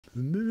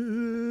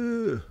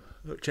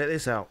Look, check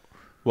this out.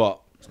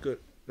 What? It's good.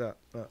 That.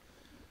 Is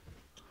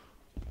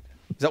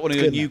that one of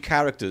your new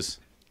characters?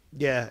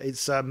 Yeah,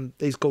 it's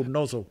he's called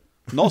Nozzle.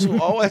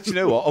 Nozzle. Oh, actually,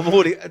 you know what? I'm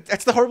already.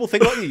 That's the horrible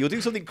thing about you. You'll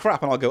do something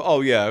crap, and I'll go,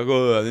 "Oh yeah,"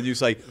 and then you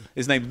say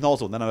his name's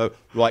Nozzle, and then I go,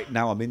 "Right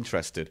now, I'm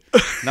interested.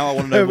 Now I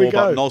want to know more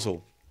about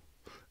Nozzle."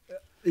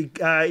 He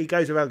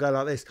goes around going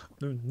like this.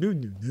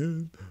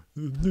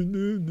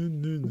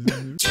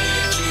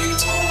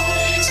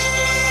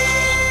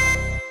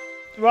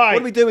 Right.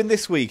 What are we doing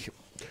this week?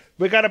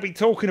 We're going to be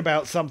talking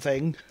about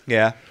something.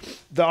 Yeah.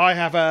 That I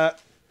have a.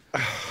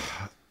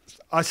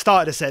 I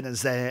started a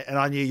sentence there, and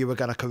I knew you were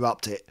going to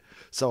corrupt it,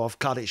 so I've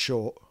cut it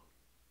short.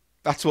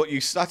 That's what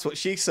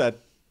she said.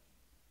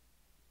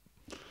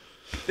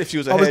 If she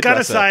was a I was going to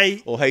hairdresser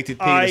say or hated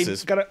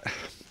penises.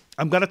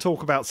 I'm going to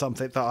talk about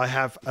something that I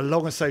have a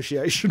long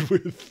association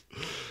with.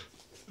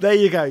 There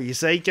you go, you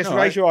see. Just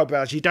raise your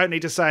eyebrows. You don't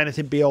need to say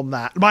anything beyond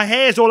that. My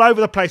hair's all over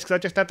the place because I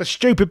just had the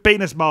stupid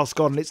Venus mask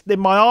on and it's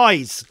in my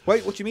eyes.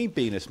 Wait, what do you mean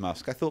Venus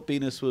mask? I thought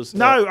Venus was...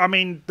 No, I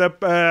mean,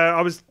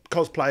 I was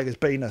cosplaying as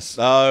Venus.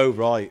 Oh,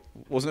 right.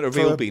 Wasn't it a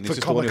real Venus?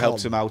 Just the one who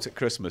helps him out at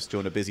Christmas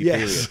during a busy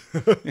period.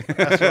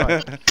 That's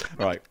right.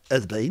 Right.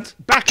 As Beans.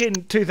 Back in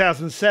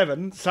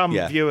 2007, some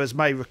viewers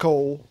may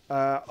recall,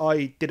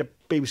 I did a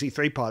BBC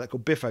Three pilot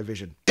called Biffo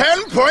Vision.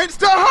 10 points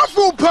to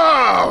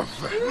Hufflepuff!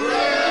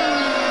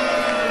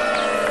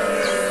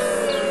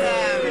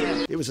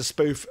 It was a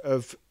spoof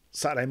of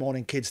Saturday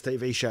morning kids'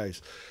 TV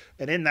shows.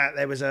 And in that,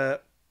 there was a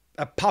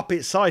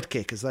puppet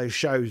sidekick, as those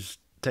shows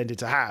tended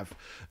to have,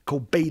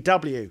 called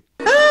BW.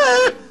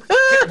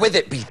 Get with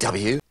it,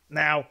 BW.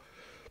 Now,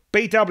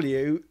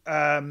 BW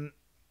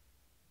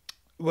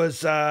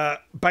was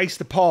based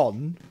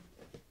upon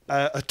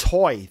a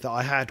toy that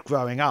I had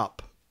growing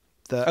up.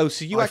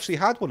 So you actually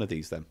had one of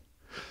these then?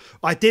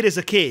 I did as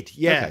a kid,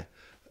 yeah.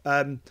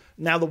 Okay.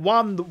 Now, the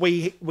one that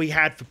we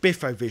had for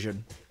Biffo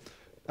Vision...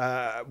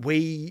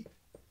 we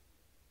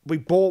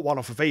bought one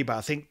off of eBay.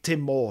 I think Tim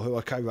Moore, who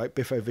I co-wrote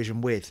Biffo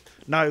Vision with,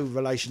 no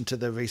relation to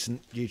the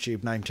recent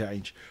YouTube name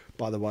change,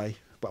 by the way.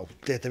 Well,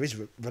 there is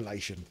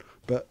relation,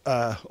 but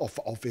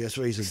for obvious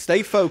reasons.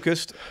 Stay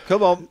focused.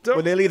 Come on,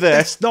 we're nearly there.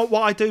 That's not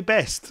what I do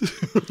best.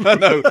 I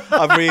know,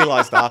 I've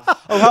realised that.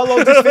 Oh, how long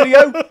is this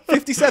video?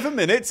 57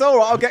 minutes? All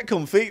right, I'll get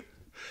comfy.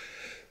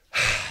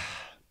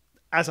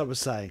 As I was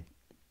saying,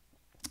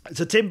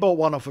 so Tim bought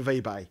one off of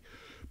eBay,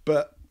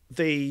 but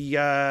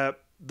the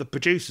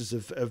producers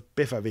of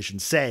Biffo Vision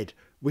said,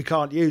 we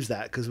can't use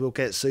that because we'll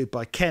get sued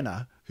by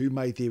Kenner, who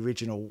made the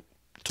original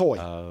toy.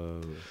 Oh.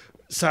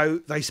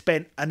 So they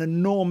spent an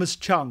enormous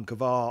chunk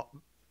of our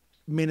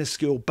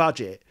minuscule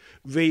budget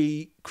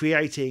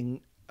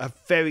recreating a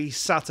very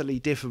subtly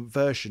different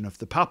version of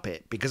the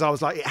puppet, because I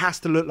was like, it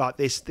has to look like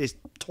this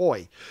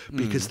toy,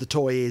 because the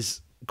toy is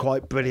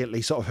quite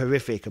brilliantly sort of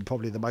horrific and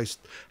probably the most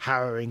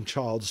harrowing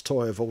child's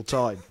toy of all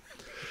time.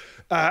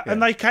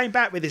 And they came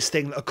back with this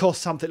thing that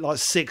cost something like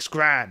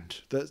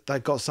 $6,000 that they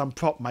got some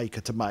prop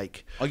maker to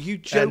make. Are you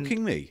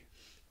joking me?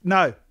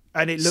 No.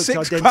 And it looked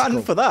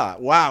identical. $6,000 for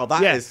that? Wow,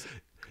 that is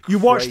You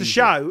crazy. watch the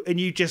show and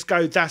you just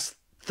go, that's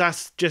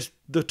just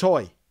the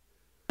toy.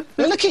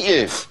 Look at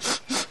you.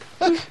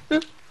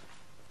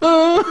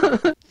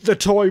 The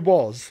toy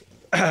was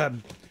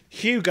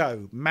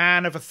Hugo,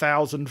 Man of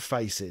 1,000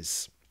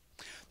 Faces.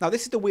 Now,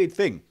 this is the weird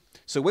thing.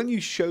 So when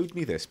you showed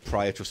me this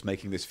prior to us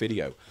making this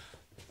video,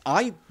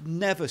 I'd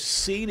never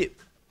seen it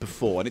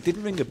before, and it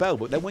didn't ring a bell.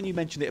 But then when you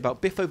mentioned it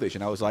about Biffo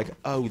Vision, I was like,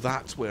 "Oh,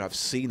 that's where I've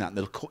seen that."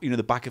 In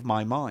the back of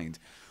my mind.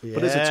 Yeah.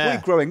 But as a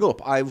toy growing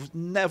up, I was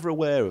never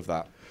aware of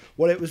that.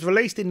 Well, it was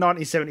released in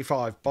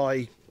 1975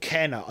 by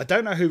Kenner. I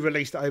don't know who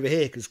released it over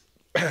here, because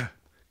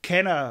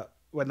Kenner,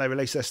 when they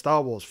released their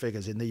Star Wars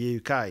figures in the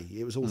UK,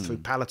 it was all through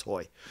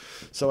Palatoy.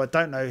 So I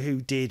don't know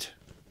who did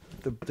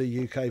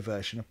the UK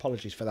version.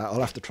 Apologies for that. I'll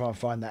have to try and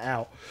find that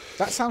out.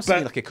 That sounds to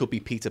me like it could be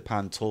Peter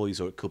Pan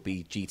Toys, or it could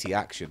be GT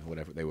Action, or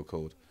whatever they were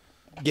called.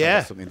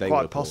 Yeah,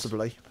 quite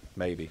possibly.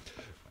 Maybe.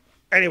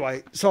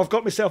 Anyway, so I've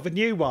got myself a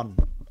new one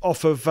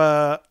off of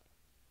the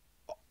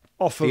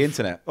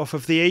internet, off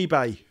of the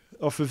eBay,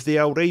 off of the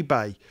old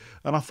eBay,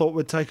 and I thought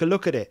we'd take a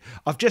look at it.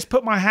 I've just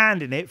put my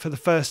hand in it for the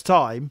first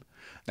time.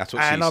 That's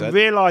what she said. And I'm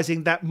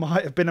realising that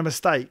might have been a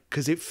mistake,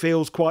 because it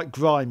feels quite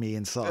grimy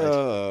inside.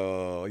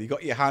 Oh, you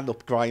got your hand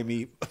up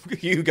grimy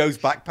Hugo's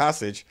back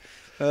passage.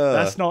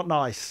 That's not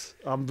nice.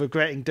 I'm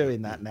regretting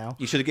doing that now.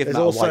 You should have given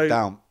that a wipe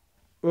down.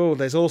 Oh,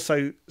 there's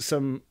also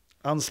some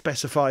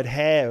unspecified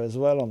hair as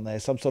well on there,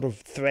 some sort of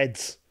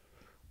threads.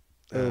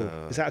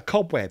 Is that a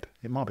cobweb?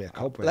 It might be a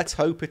cobweb. Let's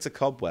hope it's a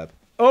cobweb.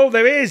 Oh,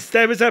 there is.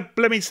 There was a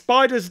blooming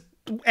spider's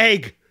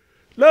egg.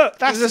 Look,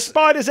 that's a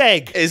spider's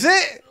egg. Is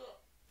it?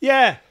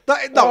 Yeah.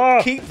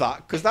 Keep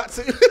that, because that's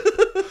it.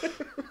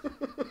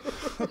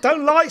 I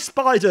don't like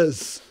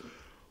spiders.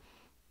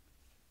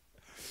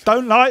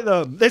 Don't like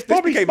them. There's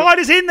probably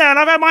spiders in there, and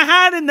I've had my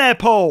hand in there,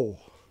 Paul.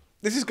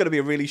 This is going to be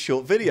a really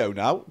short video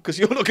now, because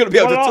you're not going to be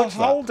able to touch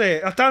that. Hold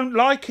it. I don't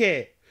like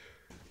it.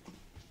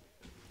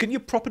 Can you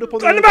prop it up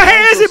on the... And my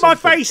hair's in my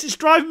face. It's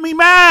driving me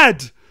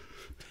mad.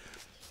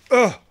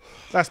 Ugh.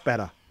 That's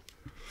better.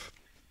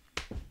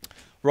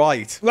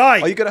 Right.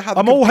 Right. Are you going to have?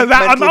 I'm a all, complete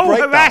mental I'm all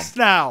breakdown? harassed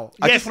now.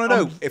 I Yes, just want to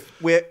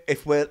know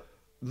if we're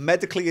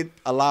medically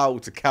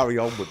allowed to carry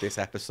on with this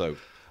episode.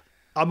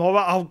 I'm all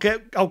right.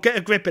 I'll get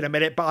a grip in a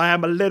minute, but I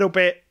am a little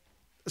bit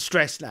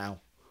stressed now.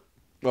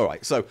 All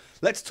right, so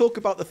let's talk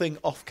about the thing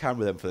off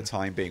camera then for the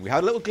time being. We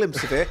had a little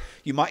glimpse of it.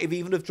 You might have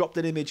even have dropped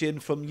an image in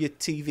from your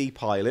TV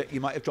pilot. You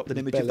might have dropped an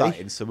image of that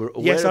in, so we're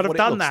aware yes, of I'd what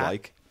have it done looks that.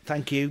 like.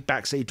 Thank you,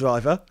 backseat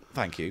driver.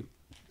 Thank you.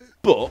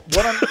 But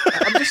what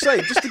I'm just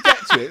saying, just to get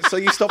to it, so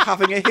you stop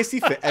having a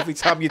hissy fit every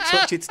time you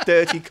touch its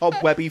dirty,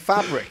 cobwebby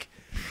fabric.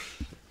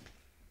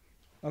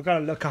 I'm going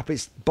to look up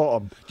its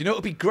bottom. Do you know what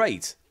would be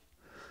great?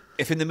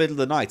 If in the middle of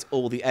the night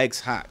all the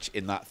eggs hatch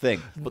in that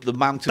thing, but the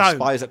amount of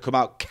spiders that come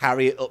out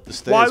carry it up the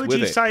stairs Why with would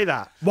it. you say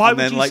that? Why and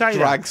would then, you like, say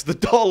drags the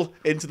doll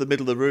into the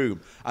middle of the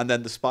room, and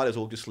then the spiders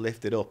all just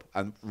lift it up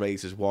and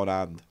raises one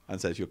hand and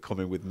says, "You're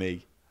coming with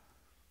me."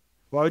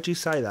 Why would you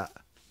say that?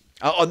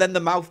 Oh, and then the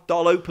mouth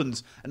doll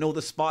opens, and all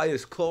the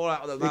spiders claw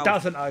out of the mouth. It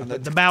doesn't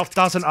open. The mouth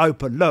doesn't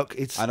open. Look,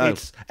 I know.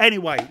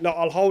 Anyway, look,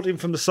 I'll hold him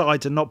from the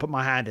sides and not put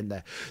my hand in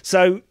there.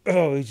 So,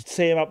 you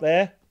see him up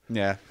there?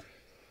 Yeah.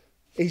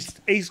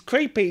 He's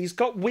creepy. He's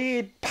got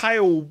weird,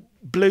 pale,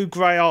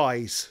 blue-grey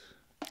eyes.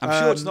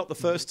 I'm sure it's not the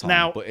first time,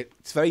 now- but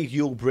it's very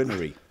Yul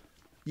Brynnery.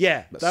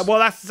 Yeah, that's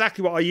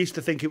exactly what I used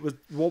to think it was.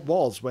 What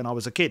was when I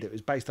was a kid? It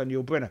was based on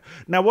Yul Brynner.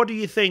 Now, what do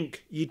you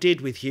think you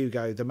did with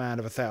Hugo, the Man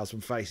of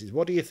 1,000 Faces?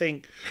 What do you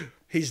think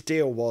his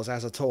deal was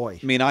as a toy?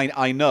 I mean,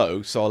 I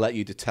know, so I'll let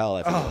you to tell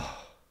everyone.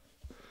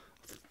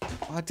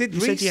 I did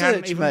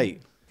research,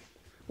 mate.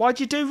 Why'd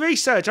you do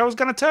research? I was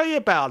going to tell you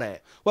about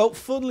it. Well,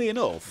 funnily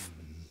enough,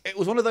 it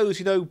was one of those,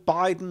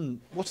 Biden.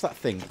 What's that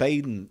thing?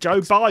 Baden.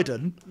 Joe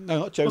Biden?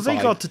 No, not Joe Biden. What's he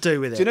got to do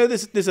with it? Do you know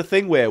there's a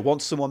thing where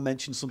once someone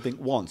mentions something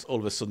once, all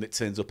of a sudden it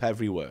turns up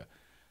everywhere?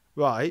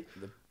 Right.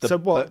 So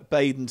what?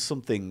 Baden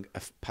something.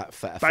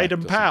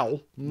 Baden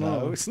Powell?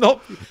 No, it's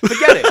not.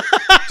 Forget it.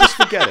 Just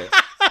forget it.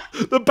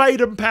 The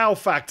Baden Powell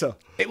factor.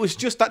 It was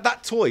just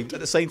that toy, at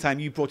the same time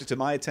you brought it to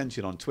my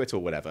attention on Twitter or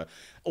whatever,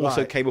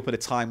 also came up in a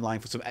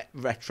timeline for some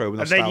retro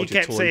nostalgia and then you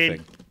kept toy seeing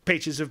thing.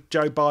 pictures of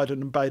Joe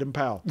Biden and Baden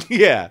Powell.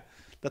 Yeah,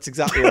 that's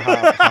exactly what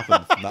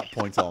happened from that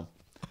point on.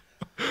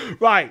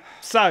 Right,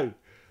 so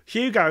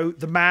Hugo,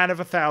 the Man of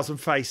 1,000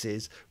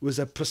 Faces, was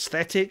a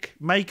prosthetic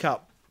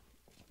makeup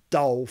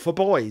doll for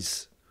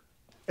boys.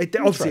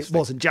 Obviously, it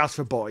wasn't just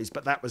for boys,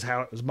 but that was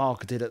how it was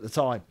marketed at the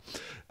time.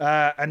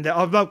 And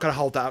I'm not going to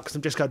hold that up because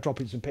I'm just going to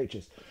drop in some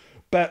pictures.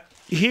 But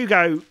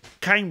Hugo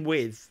came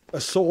with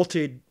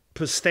assorted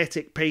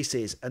prosthetic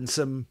pieces and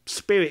some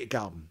spirit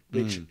gum,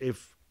 which,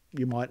 if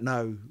you might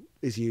know,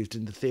 is used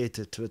in the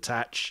theatre to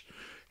attach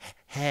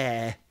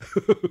hair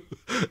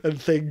and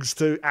things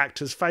to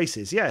actors'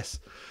 faces. Yes.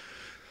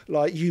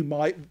 Like you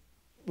might,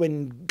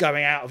 when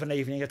going out of an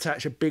evening,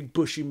 attach a big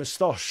bushy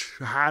moustache,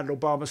 a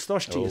handlebar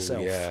moustache to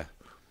yourself. Yeah.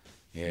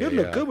 You'd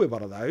look good with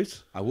one of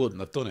those. I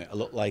wouldn't. I've done it. I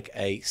look like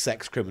a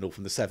sex criminal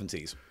from the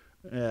 70s.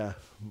 Yeah.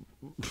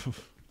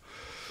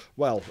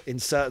 Well, in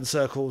certain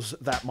circles,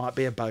 that might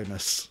be a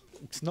bonus.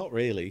 It's not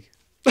really.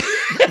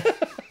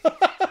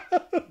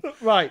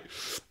 Right.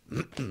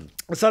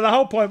 So the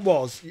whole point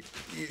was,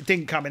 it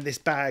didn't come in this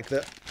bag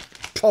that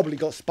probably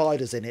got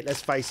spiders in it.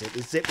 Let's face it,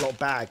 this Ziploc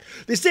bag.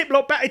 It's a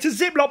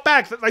Ziploc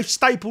bag that they've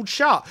stapled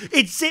shut.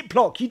 It's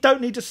Ziploc. You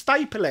don't need to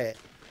staple it.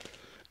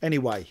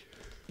 Anyway.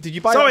 Did you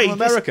buy it from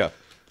America?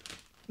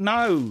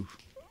 No,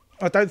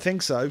 I don't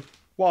think so.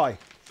 Why?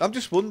 I'm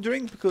just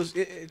wondering, because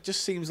it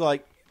just seems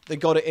like they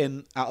got it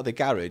in out of the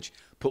garage,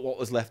 put what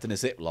was left in a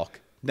Ziploc,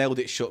 nailed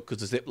it shut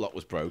because the Ziploc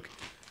was broke,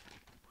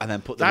 and then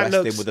put the rest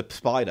in with a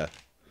spider.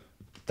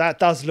 That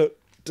does look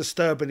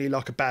disturbingly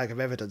like a bag of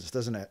evidence,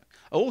 doesn't it?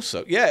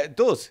 Also, yeah, it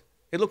does.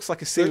 It looks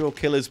like a serial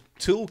killer's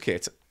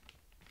toolkit.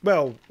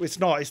 Well, it's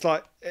not. It's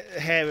like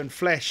hair and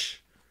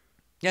flesh.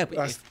 Yeah,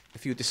 but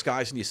if you're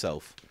disguising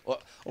yourself. Or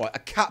a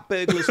cat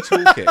burglar's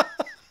toolkit.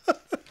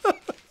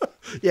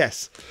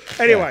 Yes.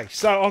 Anyway,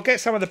 so I'll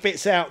get some of the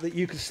bits out that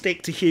you can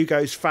stick to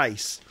Hugo's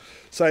face.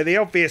 So the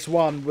obvious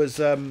one was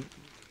this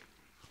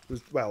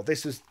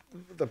was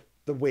the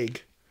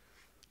wig.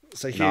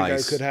 So Hugo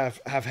could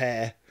have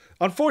hair.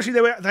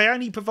 Unfortunately, they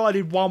only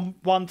provided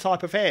one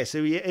type of hair.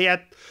 So he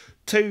had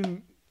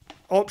two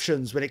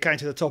options when it came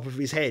to the top of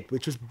his head,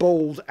 which was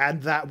bald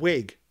and that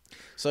wig.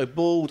 So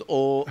bald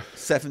or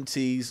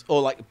 70s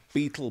or like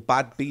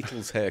bad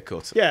Beatles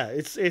haircut. Yeah,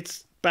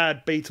 it's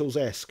bad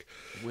Beatles-esque.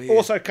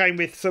 Also came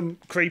with some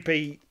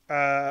creepy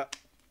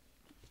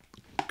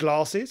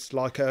glasses,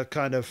 like a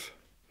kind of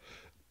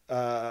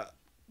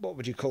what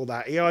would you call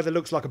that? He either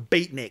looks like a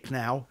beatnik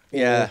now,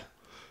 yeah,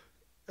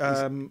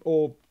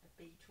 or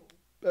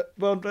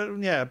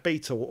a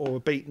beetle or a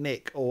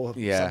beatnik or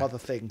some other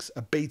things.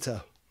 A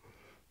beater,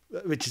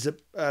 which is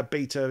a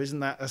beater, isn't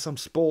that some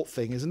sport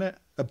thing? Isn't it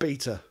a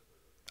beater?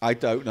 I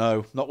don't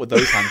know. Not with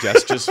those hand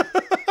gestures.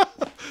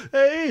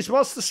 It is.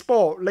 What's the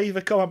sport? Leave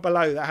a comment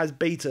below that has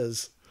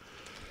beaters.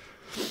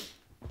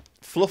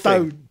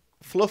 Fluffing.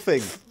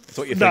 That's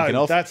what you're thinking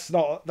of. That's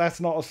not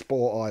a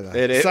sport either.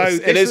 It is.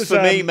 It is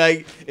for me,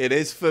 mate. It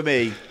is for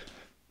me.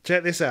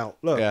 Check this out.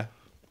 Look. Yeah.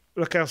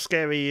 Look how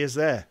scary he is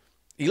there.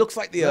 He looks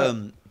like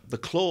the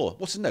Claw.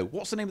 What's the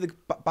name of the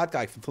bad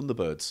guy from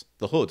Thunderbirds?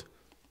 The Hood.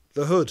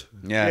 The Hood.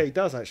 Yeah. He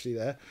does actually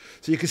there.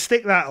 So you can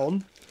stick that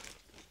on.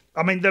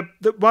 I mean,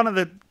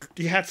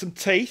 you had some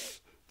teeth,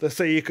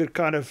 so you could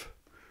kind of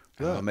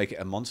make it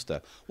a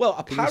monster. Well,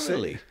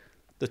 apparently,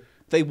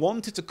 they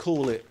wanted to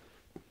call it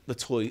the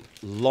toy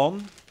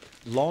Lon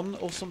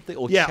or something,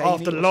 or yeah, Chaney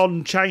after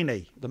Lon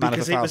Chaney, the Man of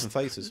a Thousand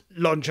Faces.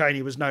 Lon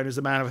Chaney was known as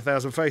the Man of a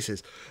Thousand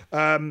Faces.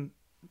 Oh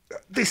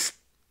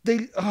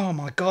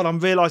my God, I'm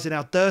realising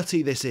how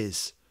dirty this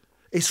is.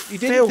 It's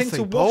filthy. You didn't think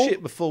to watch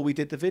it before we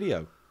did the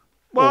video.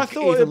 Well, I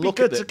thought it'd be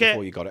good to get.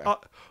 Before you got it.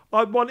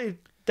 I wanted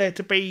there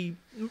to be,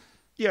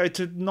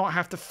 to not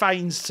have to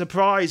feign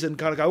surprise and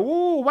kind of go,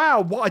 oh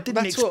wow, what I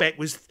didn't expect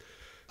was.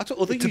 That's what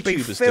other to be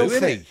YouTubers do, filthy.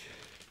 isn't it?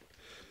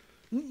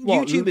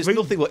 YouTube is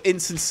nothing but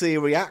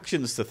insincere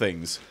reactions to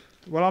things.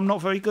 Well, I'm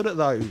not very good at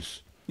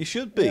those. You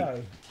should be.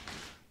 No.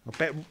 I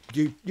bet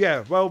you.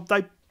 Yeah. Well,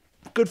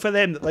 good for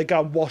them that they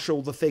go and wash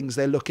all the things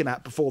they're looking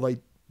at before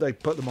they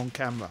put them on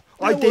camera.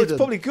 Yeah, I did. It's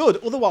probably good.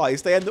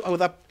 Otherwise, they end up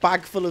with a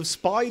bag full of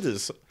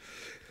spiders.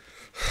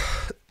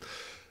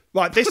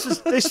 Right. This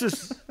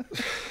is.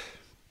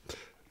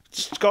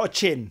 It's got a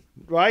chin,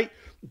 right?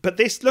 But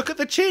look at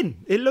the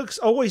chin. It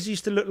always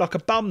used to look like a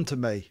bum to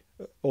me,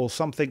 or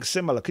something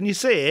similar. Can you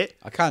see it?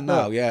 I can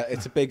now. Yeah,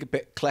 it's a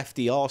bit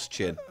clefty arse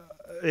chin.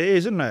 It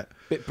is, isn't it?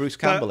 Bit Bruce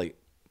Campbell-y.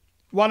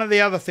 One of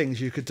the other things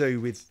you could do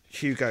with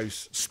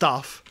Hugo's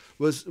stuff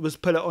was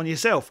put it on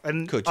yourself.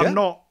 And could you? I'm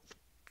not.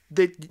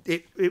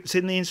 It's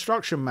in the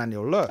instruction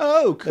manual. Look.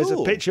 Oh, cool. There's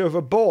a picture of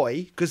a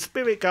boy because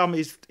spirit gum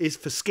is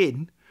for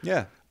skin.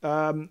 Yeah.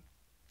 And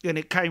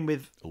it came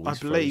with, I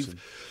believe, frozen.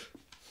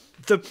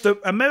 The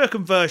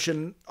American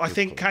version. I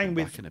think came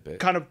with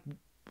kind of.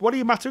 What are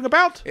you muttering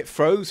about? It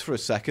froze for a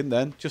second.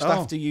 Then just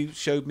after you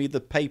showed me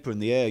the paper in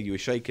the air, you were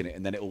shaking it,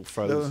 and then it all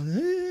froze.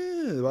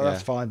 Well,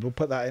 that's fine. We'll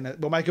put that in.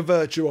 We'll make a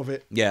virtue of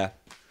it. Yeah.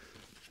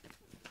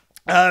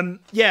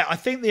 Yeah, I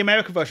think the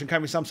American version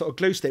came with some sort of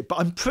glue stick, but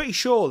I'm pretty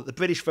sure that the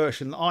British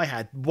version that I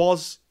had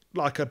was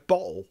like a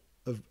bottle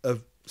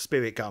of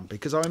spirit gum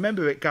because I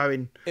remember it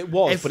going. It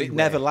was, everywhere. but it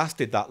never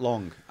lasted that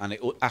long, and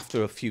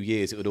after a few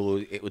years, it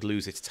would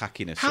lose its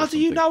tackiness. How do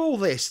you know all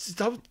this?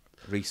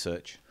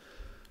 Research.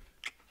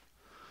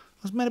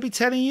 I was meant to be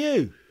telling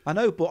you. I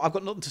know, but I've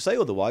got nothing to say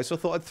otherwise, so I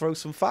thought I'd throw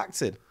some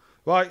facts in.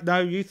 Right, no,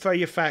 you throw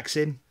your facts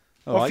in.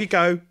 Off you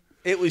go.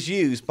 It was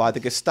used by the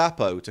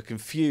Gestapo to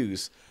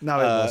confuse. No,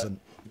 it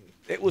wasn't.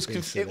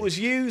 It was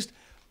used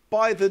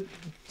by the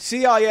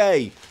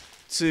CIA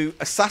to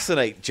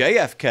assassinate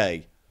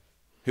JFK,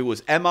 who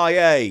was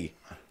MIA,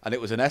 and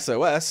it was an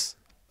SOS.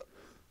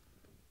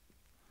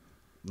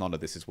 None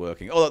of this is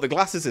working. Oh, the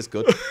glasses is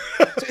good.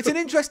 So it's an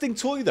interesting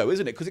toy, though,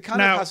 isn't it? Because it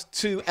kind of has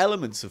two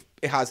elements of.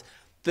 It has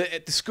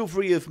the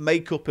discovery of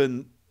makeup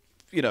and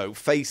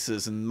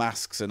faces and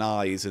masks and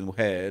eyes and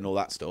hair and all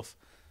that stuff.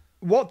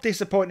 What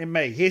disappointed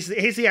me, here's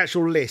the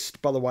actual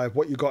list, by the way, of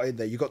what you got in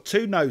there. You got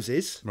 2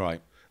 noses, right?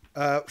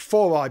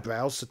 4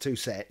 eyebrows, so 2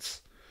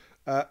 sets,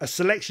 a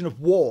selection of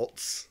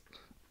warts.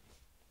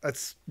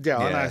 That's I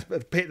know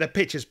the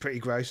picture's pretty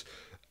gross.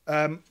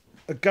 A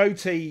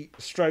goatee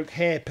stroke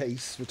hair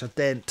piece, which I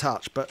daren't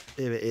touch, but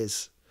here it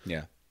is.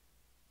 Yeah.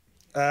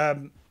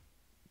 So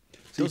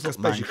I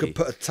suppose you could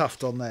put a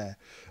tuft on there.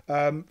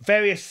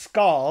 Various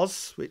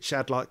scars, which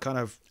had like kind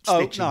of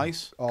stitching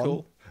nice, on.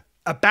 Cool.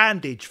 A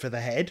bandage for the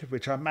head,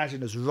 which I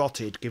imagine has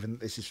rotted, given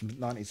that this is from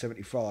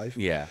 1975.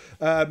 Yeah.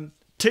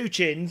 2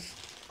 chins.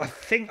 I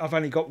think I've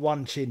only got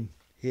 1 chin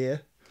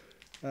here.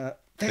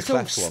 There's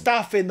all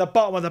stuff in the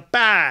bottom of the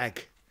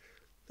bag.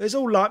 There's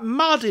all like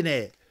mud in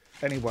it.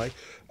 Anyway,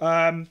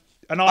 an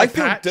eye I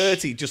patch. feel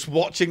dirty just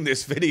watching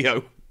this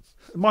video.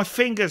 My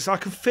fingers, I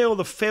can feel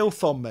the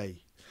filth on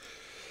me.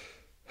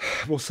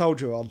 We'll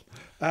soldier on.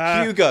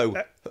 Hugo,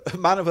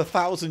 man of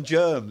 1,000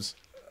 germs.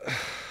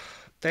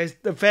 There's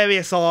the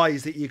various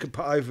eyes that you can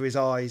put over his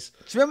eyes.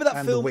 Do you remember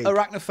that film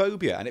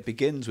Arachnophobia? And it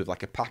begins with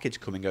like a package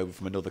coming over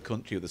from another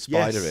country with a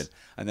spider in,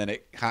 and then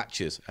it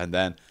hatches, and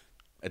then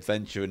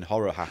adventure and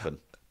horror happen.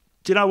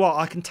 Do you know what?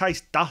 I can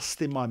taste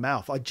dust in my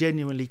mouth. I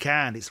genuinely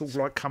can. It's all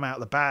like come out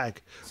of the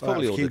bag. It's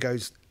probably all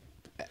Hugo's.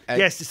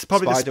 Yes, it's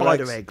probably the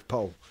spider egg,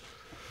 Paul.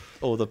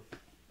 Or the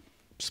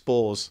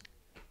spores.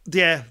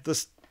 Yeah, the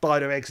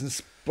spider eggs and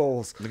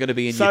spores. They're going to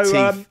be in your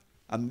teeth.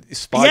 And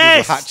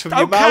spiders will hatch from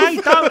your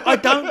mouth. I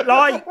don't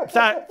like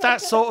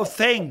that sort of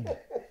thing.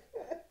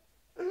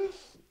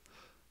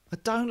 I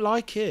don't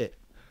like it.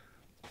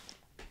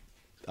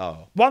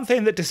 Oh. One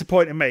thing that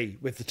disappointed me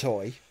with the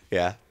toy,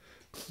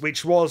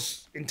 which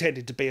was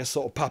intended to be a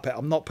sort of puppet.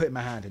 I'm not putting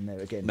my hand in there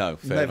again. No,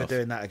 fair Never enough.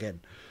 doing that again.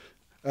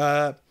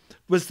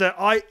 Was that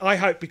I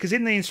hope, because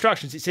in the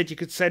instructions it said you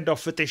could send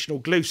off additional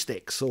glue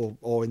sticks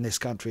or in this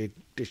country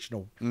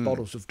additional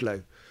bottles of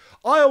glue.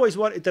 I always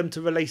wanted them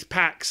to release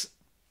packs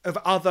of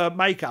other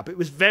makeup. It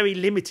was very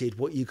limited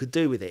what you could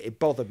do with it. It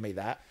bothered me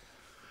that.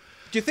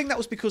 Do you think that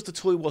was because the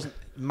toy wasn't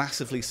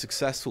massively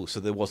successful, so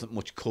there wasn't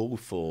much call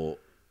for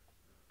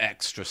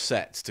extra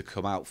sets to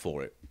come out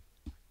for it?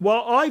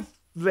 Well, I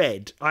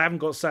haven't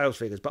got sales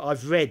figures, but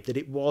I've read that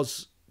it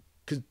was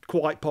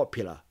quite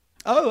popular.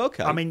 Oh,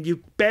 okay. I mean,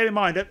 you bear in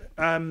mind,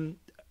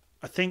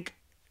 I think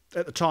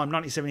at the time,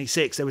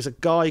 1976, there was a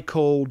guy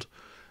called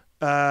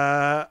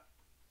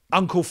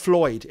Uncle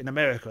Floyd in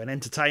America, an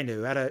entertainer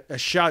who had a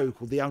show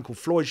called The Uncle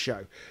Floyd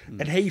Show,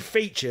 and he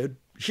featured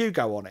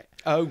Hugo on it.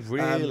 Oh,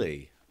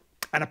 really?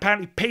 And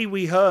apparently Pee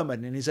Wee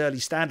Herman, in his early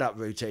stand-up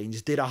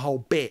routines, did a whole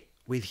bit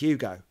with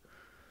Hugo.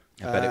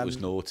 I bet it was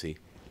naughty.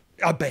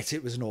 I bet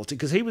it was naughty,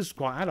 because he was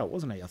quite adult,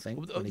 wasn't he, I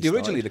think?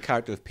 Originally, the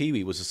character of Pee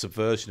Wee was a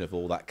subversion of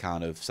all that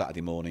kind of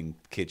Saturday morning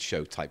kids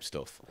show type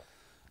stuff.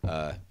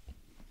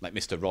 Like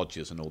Mr.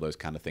 Rogers and all those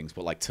kind of things,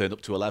 but like turned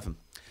up to 11.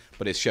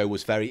 But his show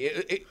was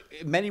in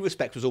many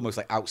respects, was almost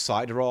like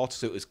outsider art,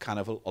 so it was kind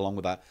of along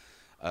with that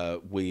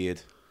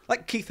weird,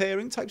 like Keith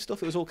Haring type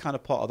stuff. It was all kind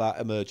of part of that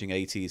emerging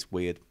 80s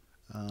weird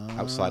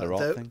outsider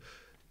art thing.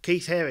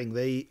 Keith Haring,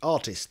 the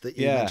artist that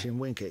you mentioned,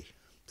 Winky.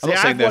 I'm not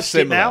saying they're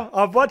similar. Now.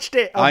 I've watched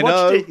it. I've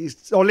watched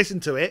it. Or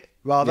listened to it,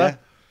 rather. Yeah.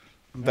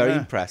 I'm very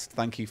impressed.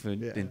 Thank you for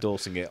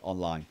endorsing it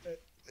online.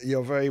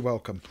 You're very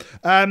welcome.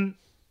 But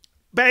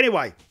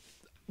anyway,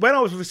 when I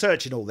was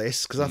researching all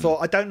this, because I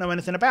thought I don't know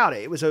anything about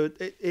it,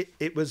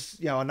 it was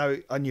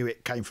I knew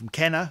it came from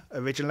Kenner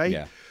originally.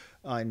 Yeah.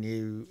 I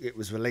knew it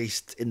was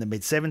released in the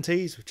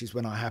mid-70s, which is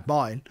when I had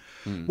mine.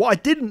 What I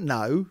didn't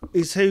know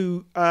is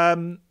who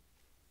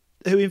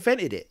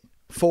invented it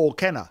for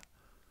Kenner,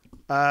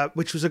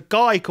 which was a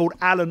guy called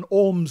Alan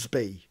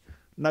Ormsby,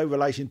 no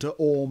relation to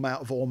Orm out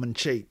of Orm and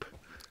Cheap.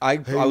 I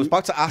was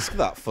about to ask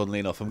that, funnily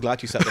enough. I'm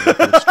glad you set the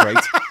record straight.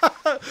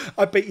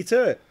 I beat you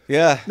to it.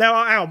 Yeah.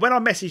 Now, Al, when I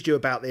messaged you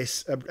about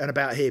this and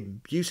about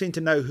him, you seem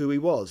to know who he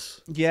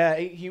was. Yeah,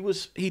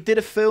 he did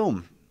a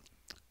film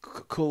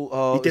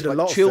called he did a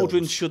lot of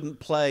Children films. Shouldn't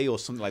Play or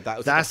something like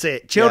that. That's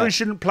it. Children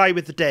Shouldn't Play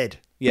with the Dead.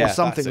 Yeah, or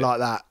something like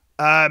that.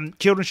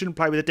 Children Shouldn't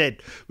Play with the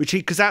Dead, which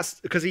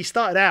because he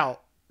started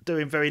out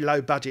doing very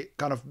low budget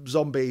kind of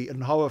zombie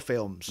and horror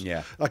films.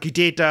 Yeah. Like he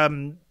did, I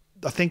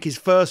think his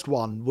first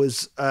one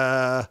was,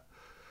 oh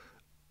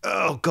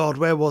God,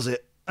 where was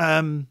it?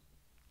 I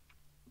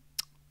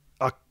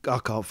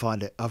can't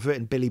find it. I've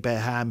written Billy Bear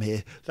Ham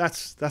here.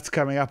 That's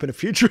coming up in a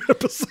future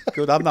episode.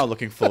 Good. I'm now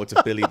looking forward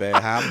to Billy Bear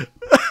Ham.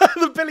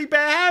 The Billy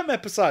Bear Ham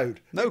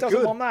episode. No, he doesn't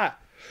good. want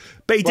that.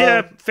 But he did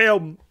a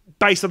film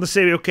based on the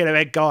serial killer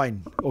Ed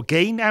Gein. Or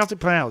Gein? How's it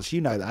pronounced?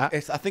 You know that. I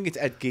think it's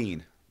Ed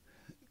Gein.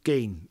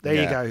 Gein. There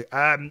you go.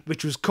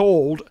 Which was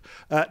called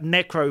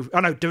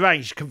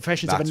Deranged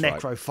Confessions of a That's right.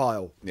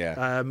 Necrophile.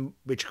 Yeah.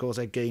 Which, of course,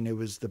 Ed Gein, who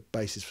was the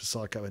basis for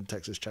Psycho and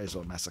Texas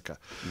Chainsaw Massacre.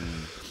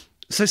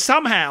 So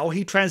somehow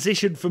he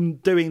transitioned from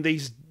doing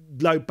these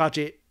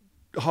low-budget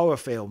horror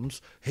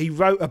films. He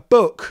wrote a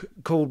book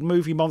called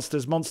Movie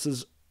Monsters,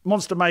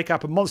 Monster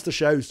Makeup and Monster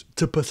Shows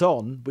to Put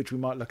On, which we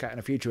might look at in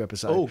a future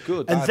episode. Oh,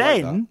 good. And I'd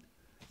then, like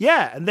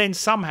that. and then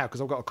somehow, because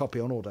I've got a copy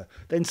on order,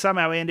 then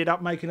somehow he ended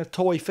up making a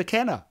toy for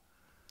Kenner.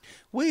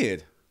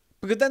 Weird.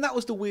 Because then that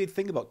was the weird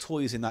thing about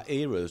toys in that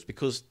era, is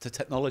because the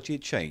technology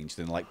had changed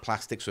and like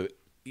plastics were,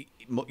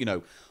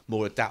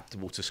 more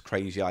adaptable to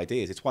crazy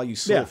ideas. It's why you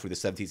saw through the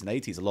 70s and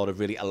 80s a lot of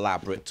really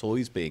elaborate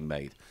toys being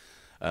made.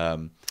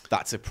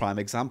 That's a prime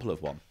example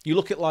of one. You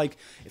look at, like,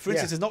 for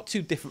instance, it's not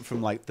too different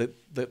from like the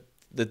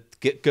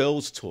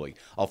girl's toy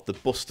of the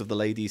bust of the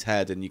lady's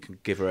head, and you can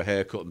give her a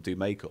haircut and do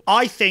makeup.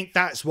 I think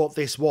that's what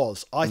this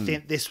was. I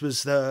think this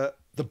was the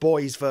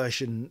boys'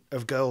 version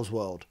of Girls'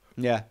 World.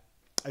 Yeah.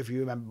 If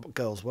you remember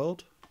Girls'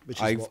 World,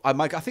 which I is what...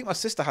 I think my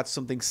sister had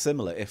something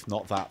similar, if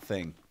not that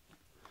thing.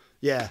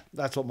 Yeah,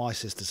 that's what my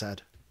sister's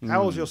had.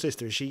 How old's your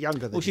sister? Is she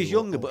younger than you? Well, she's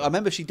younger, but I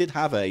remember she did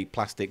have a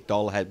plastic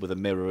doll head with a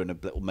mirror and a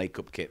little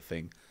makeup kit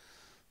thing.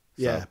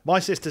 So. Yeah, my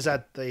sister's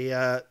had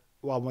the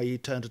one where you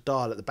turned a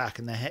dial at the back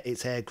and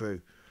its hair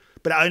grew.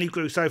 But it only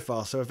grew so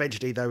far, so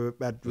eventually they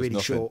had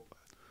really short.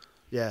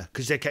 Yeah,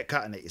 because they kept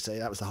cutting it, you see.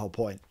 That was the whole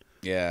point.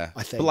 Yeah.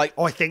 I think. But like,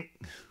 I think...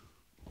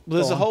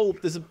 Well,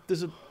 there's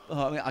a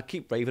I mean, I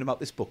keep raving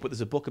about this book, but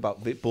there's a book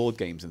about board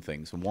games and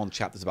things, and one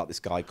chapter's about this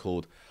guy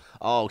called,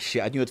 oh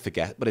shit, I knew I'd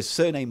forget, but his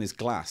surname is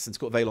Glass, and it's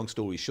got a very long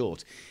story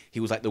short.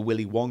 He was like the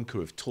Willy Wonka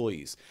of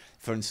toys.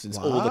 For instance,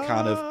 all the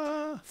kind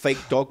of fake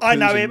dog. I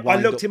know him. I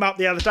looked him up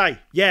the other day.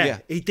 Yeah,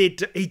 he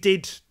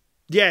did.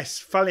 Yes,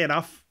 funnily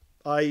enough,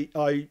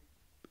 I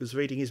was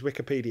reading his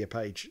Wikipedia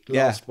page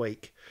last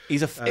week.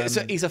 He's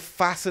a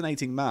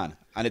fascinating man,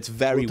 and it's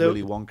very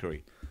Willy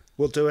Wonka-y.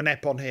 We'll do an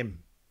ep on him.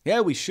 Yeah,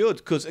 we should,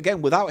 because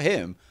again, without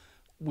him,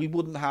 we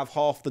wouldn't have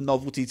half the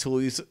novelty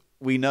toys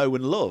we know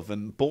and love,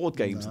 and board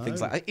games and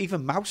things like that.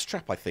 Even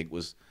Mousetrap, I think,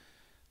 was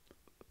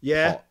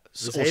or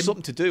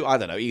something to do. I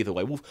don't know. Either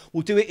way,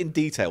 we'll do it in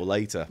detail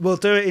later. We'll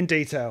do it in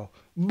detail,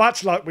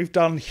 much like we've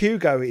done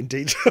Hugo in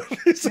detail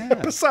this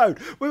episode.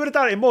 We would have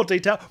done it in more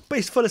detail, but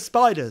it's full of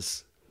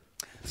spiders.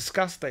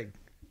 Disgusting.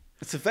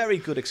 It's a very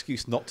good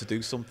excuse not to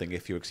do something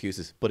if your excuse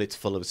is, but it's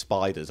full of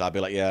spiders. I'd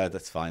be like, yeah,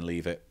 that's fine,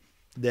 leave it.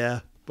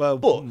 Yeah. Well,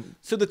 but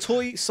so the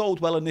toy sold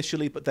well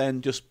initially, but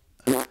then just...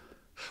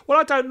 Well,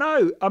 I don't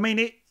know. I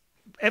mean,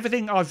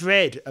 everything I've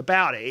read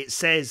about it, it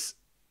says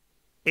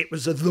it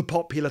was the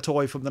popular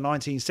toy from the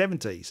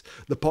 1970s,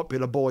 the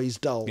popular boys'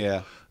 doll.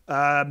 Yeah.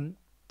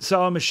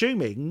 So I'm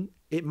assuming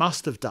it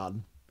must have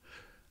done.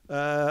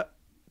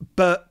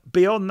 But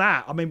beyond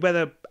that, I mean,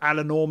 whether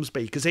Alan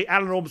Ormsby, because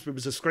Alan Ormsby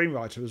was a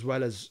screenwriter as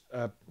well as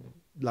a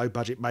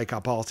low-budget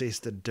makeup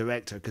artist and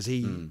director, because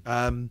he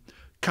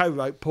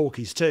co-wrote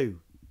Porky's 2.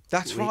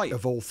 That's right.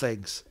 Of all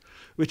things,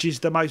 which is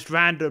the most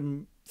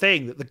random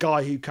thing, that the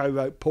guy who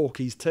co-wrote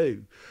Porky's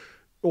 2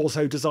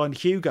 also designed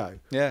Hugo.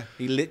 Yeah,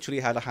 he literally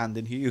had a hand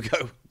in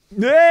Hugo.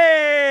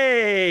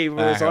 Hey!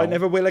 Whereas I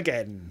never will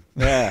again.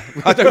 Yeah,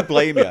 I don't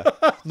blame you.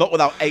 Not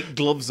without 8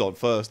 gloves on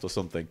first or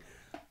something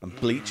and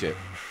bleach it.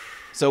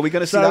 So we're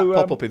going to see that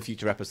pop up in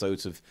future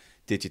episodes of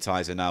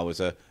Digitiser now as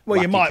a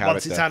well, you might character.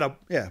 once it's had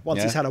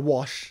it's had a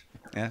wash.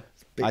 Yeah,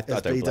 I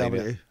don't blame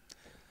you.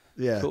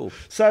 Yeah. Cool.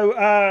 So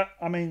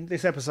I mean,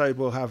 this episode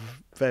will have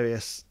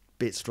various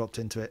bits dropped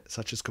into it,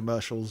 such as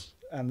commercials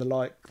and the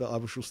like that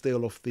I shall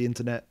steal off the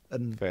internet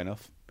and fair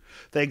enough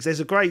things. There's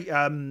a great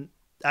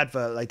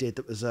advert they did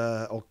that was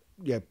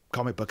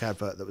comic book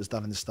advert that was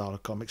done in the style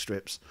of comic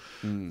strips.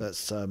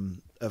 That's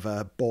of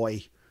a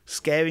boy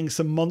scaring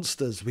some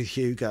monsters with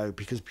Hugo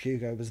because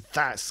Hugo was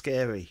that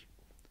scary.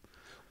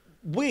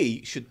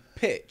 We should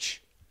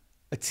pitch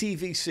a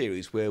TV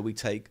series where we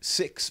take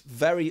 6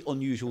 very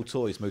unusual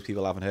toys most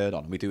people haven't heard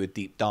on and we do a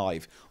deep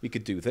dive. We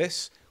could do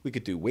this, we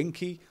could do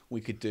Winky,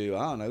 we could do,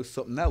 I don't know,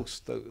 something else,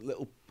 the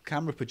little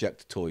camera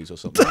projector toys or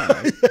something. I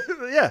don't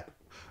know. Yeah,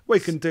 we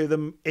can do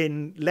them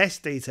in less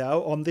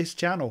detail on this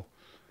channel.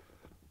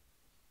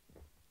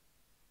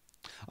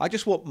 I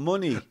just want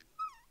money.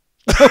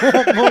 I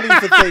want money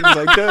for things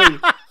I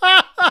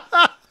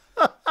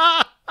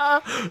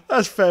do.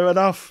 That's fair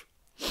enough.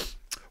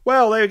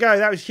 Well, there we go.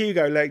 That was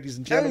Hugo, ladies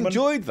and gentlemen. I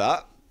enjoyed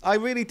that. I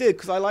really did,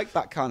 because I like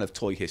that kind of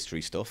toy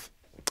history stuff.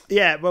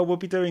 Yeah, well, we'll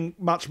be doing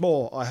much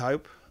more, I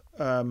hope,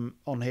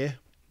 on here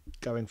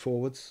going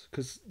forwards.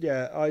 Because,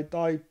 yeah,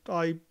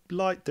 I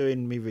like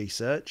doing me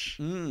research.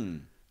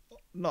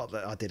 Not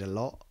that I did a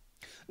lot.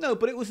 No,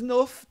 but it was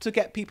enough to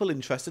get people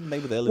interested.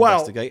 Maybe they'll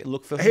investigate and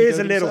look for here's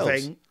a Hugo little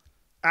themselves. thing.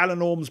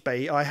 Alan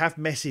Ormsby, I have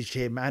messaged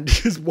him and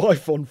his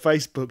wife on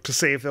Facebook to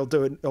see if he'll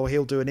do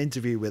an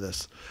interview with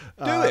us.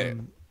 Do it.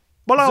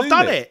 Well, I've Zoom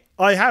done it. it.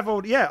 I have.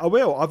 Yeah, I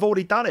will. I've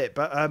already done it.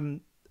 But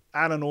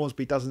Alan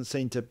Ormsby doesn't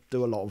seem to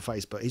do a lot on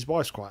Facebook. His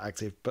wife's quite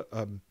active, but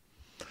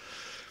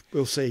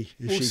we'll see.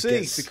 If she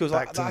gets because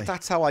back to me.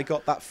 that's how I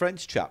got that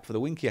French chap for the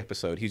Winky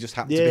episode. He just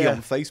happened to be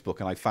on Facebook,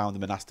 and I found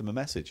him and asked him a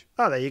message.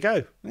 Oh, there you go.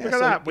 Yeah, Look at so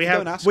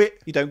that.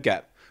 You don't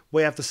get.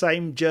 We have the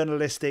same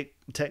journalistic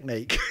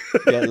technique.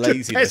 Yeah,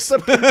 laziness.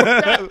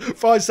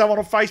 Find someone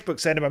on Facebook,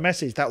 send them a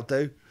message. That'll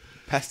do.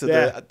 Pester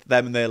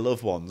them and their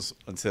loved ones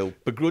until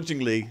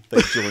begrudgingly they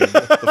join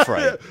the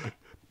fray.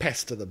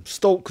 Pester them,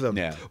 stalk them.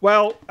 Yeah.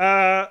 Well,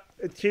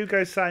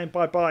 Hugo's saying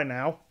bye-bye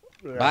now.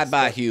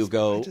 Bye-bye,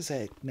 Hugo. What is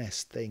egg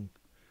nest thing?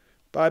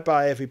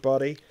 Bye-bye,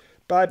 everybody.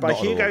 Bye-bye.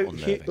 Not at all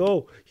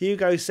unnerving.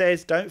 Hugo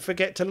says, don't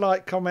forget to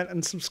like, comment,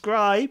 and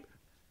subscribe.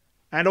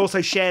 And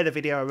also share the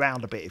video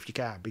around a bit if you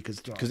can.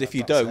 Because if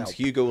you don't,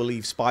 Hugo will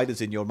leave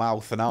spiders in your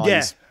mouth and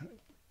eyes.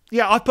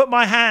 Yeah, I put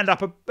my hand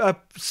up a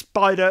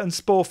spider and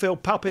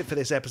spore-filled puppet for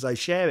this episode.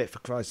 Share it, for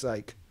Christ's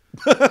sake.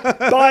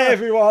 Bye,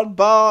 everyone.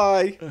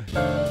 Bye.